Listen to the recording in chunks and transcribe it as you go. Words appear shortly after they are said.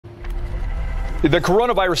The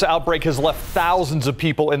coronavirus outbreak has left thousands of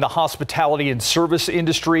people in the hospitality and service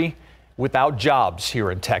industry without jobs here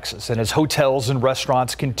in Texas. And as hotels and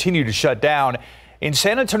restaurants continue to shut down, in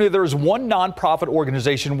San Antonio, there is one nonprofit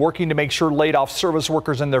organization working to make sure laid off service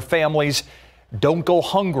workers and their families don't go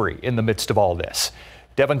hungry in the midst of all this.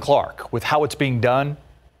 Devin Clark with how it's being done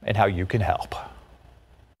and how you can help.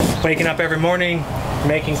 Waking up every morning,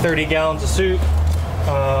 making 30 gallons of soup,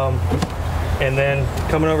 and then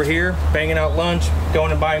coming over here, banging out lunch,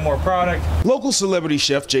 going and buying more product. Local celebrity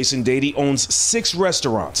chef Jason Dady owns 6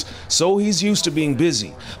 restaurants, so he's used to being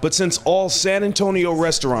busy. But since all San Antonio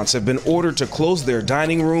restaurants have been ordered to close their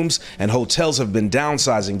dining rooms and hotels have been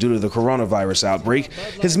downsizing due to the coronavirus outbreak,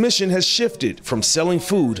 his mission has shifted from selling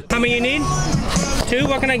food. How many you need? 2?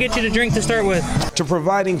 What can I get you to drink to start with? To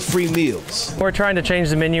providing free meals. We're trying to change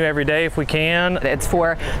the menu every day if we can. It's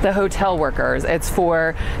for the hotel workers. It's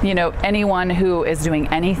for, anyone who is doing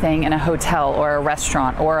anything in a hotel or a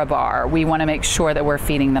restaurant or a bar. We want to make sure that we're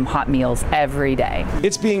feeding them hot meals every day.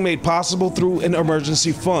 It's being made possible through an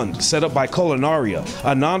emergency fund set up by Culinaria,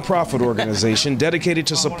 a nonprofit organization dedicated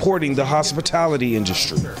to supporting the hospitality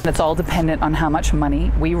industry. It's all dependent on how much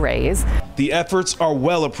money we raise. The efforts are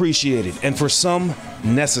well appreciated and for some,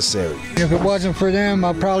 necessary. If it wasn't for them,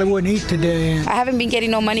 I probably wouldn't eat today. I haven't been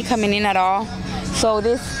getting no money coming in at all, so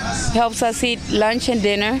this helps us eat lunch and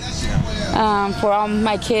dinner for all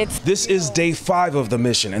my kids. This is day 5 of the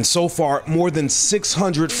mission, and so far more than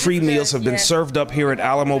 600 free meals have been served up here at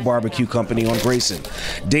Alamo Barbecue Company on Grayson.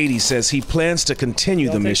 Dady says he plans to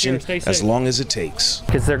continue the mission as long as it takes.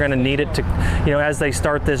 Because they're going to need it to, as they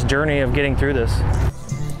start this journey of getting through this.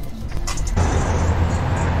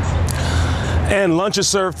 And lunch is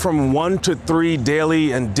served from 1 to 3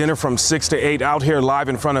 daily and dinner from 6 to 8 out here live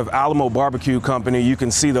in front of Alamo Barbecue Company. You can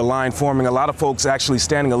see the line forming. A lot of folks actually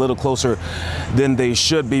standing a little closer than they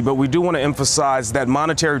should be. But we do want to emphasize that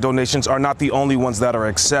monetary donations are not the only ones that are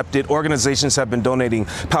accepted. Organizations have been donating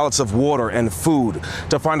pallets of water and food.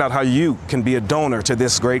 To find out how you can be a donor to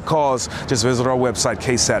this great cause, just visit our website,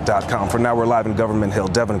 ksat.com. For now, we're live in Government Hill.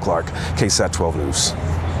 Devin Clark, KSAT 12 News.